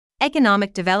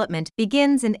Economic development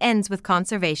begins and ends with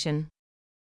conservation.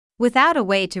 Without a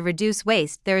way to reduce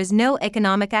waste, there is no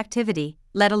economic activity,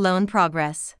 let alone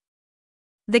progress.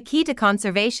 The key to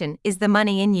conservation is the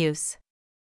money in use.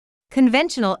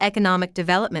 Conventional economic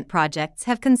development projects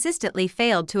have consistently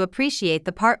failed to appreciate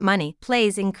the part money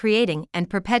plays in creating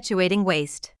and perpetuating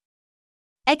waste.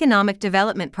 Economic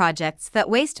development projects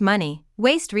that waste money,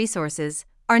 waste resources,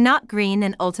 are not green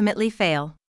and ultimately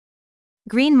fail.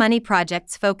 Green money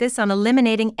projects focus on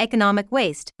eliminating economic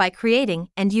waste by creating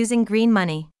and using green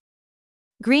money.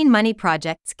 Green money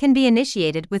projects can be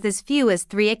initiated with as few as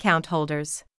 3 account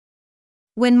holders.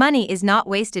 When money is not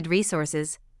wasted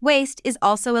resources, waste is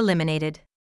also eliminated.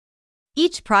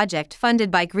 Each project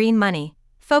funded by green money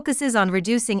focuses on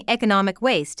reducing economic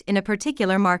waste in a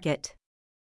particular market.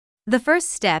 The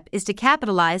first step is to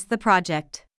capitalize the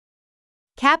project.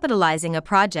 Capitalizing a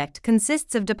project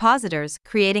consists of depositors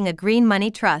creating a green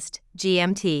money trust,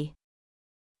 GMT.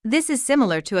 This is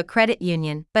similar to a credit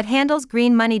union but handles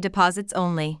green money deposits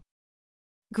only.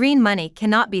 Green money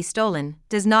cannot be stolen,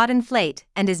 does not inflate,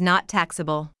 and is not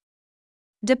taxable.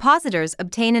 Depositors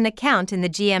obtain an account in the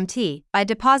GMT by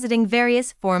depositing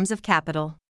various forms of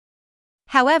capital.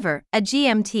 However, a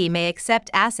GMT may accept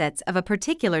assets of a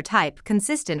particular type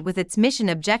consistent with its mission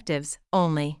objectives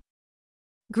only.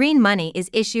 Green money is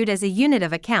issued as a unit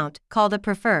of account called a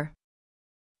prefer.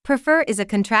 Prefer is a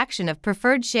contraction of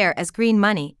preferred share, as green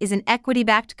money is an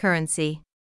equity-backed currency.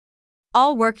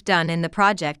 All work done in the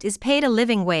project is paid a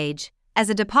living wage as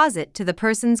a deposit to the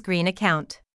person's green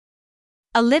account.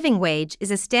 A living wage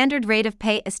is a standard rate of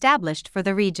pay established for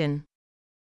the region.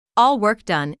 All work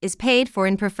done is paid for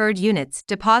in preferred units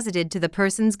deposited to the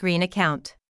person's green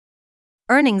account.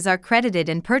 Earnings are credited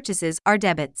and purchases are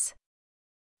debits.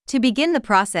 To begin the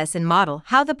process and model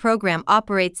how the program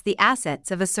operates, the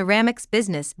assets of a ceramics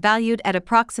business valued at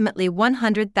approximately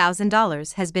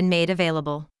 $100,000 has been made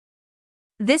available.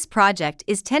 This project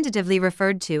is tentatively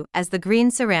referred to as the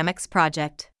Green Ceramics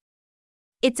Project.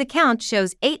 Its account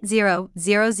shows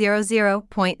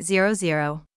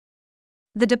 80000.00.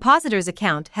 The depositor's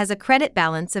account has a credit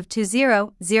balance of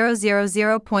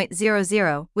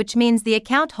 20000.00, which means the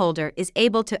account holder is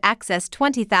able to access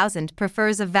 20,000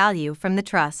 prefers of value from the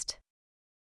trust.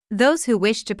 Those who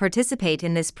wish to participate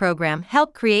in this program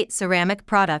help create ceramic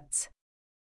products.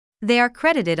 They are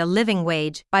credited a living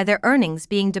wage by their earnings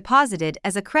being deposited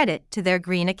as a credit to their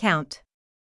green account.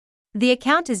 The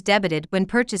account is debited when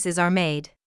purchases are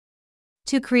made.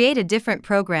 To create a different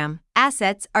program,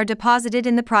 assets are deposited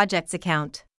in the project's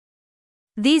account.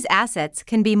 These assets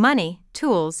can be money,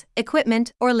 tools,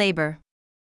 equipment, or labor.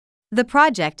 The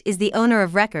project is the owner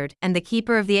of record and the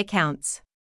keeper of the accounts.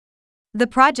 The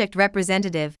project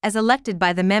representative, as elected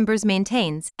by the members,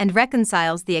 maintains and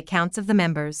reconciles the accounts of the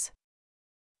members.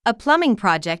 A plumbing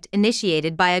project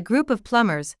initiated by a group of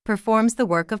plumbers performs the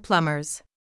work of plumbers.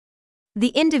 The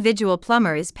individual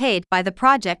plumber is paid by the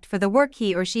project for the work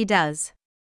he or she does.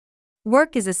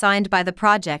 Work is assigned by the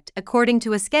project according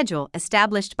to a schedule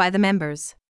established by the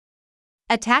members.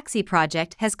 A taxi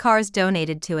project has cars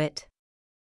donated to it.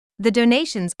 The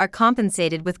donations are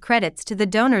compensated with credits to the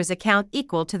donor's account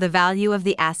equal to the value of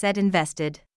the asset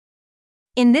invested.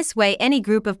 In this way, any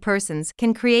group of persons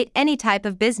can create any type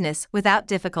of business without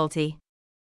difficulty.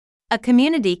 A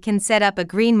community can set up a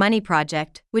green money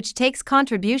project which takes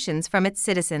contributions from its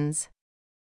citizens.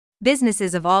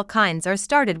 Businesses of all kinds are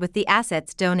started with the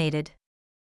assets donated.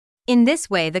 In this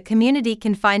way, the community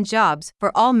can find jobs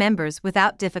for all members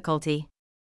without difficulty.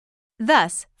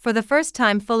 Thus, for the first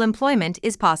time, full employment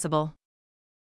is possible.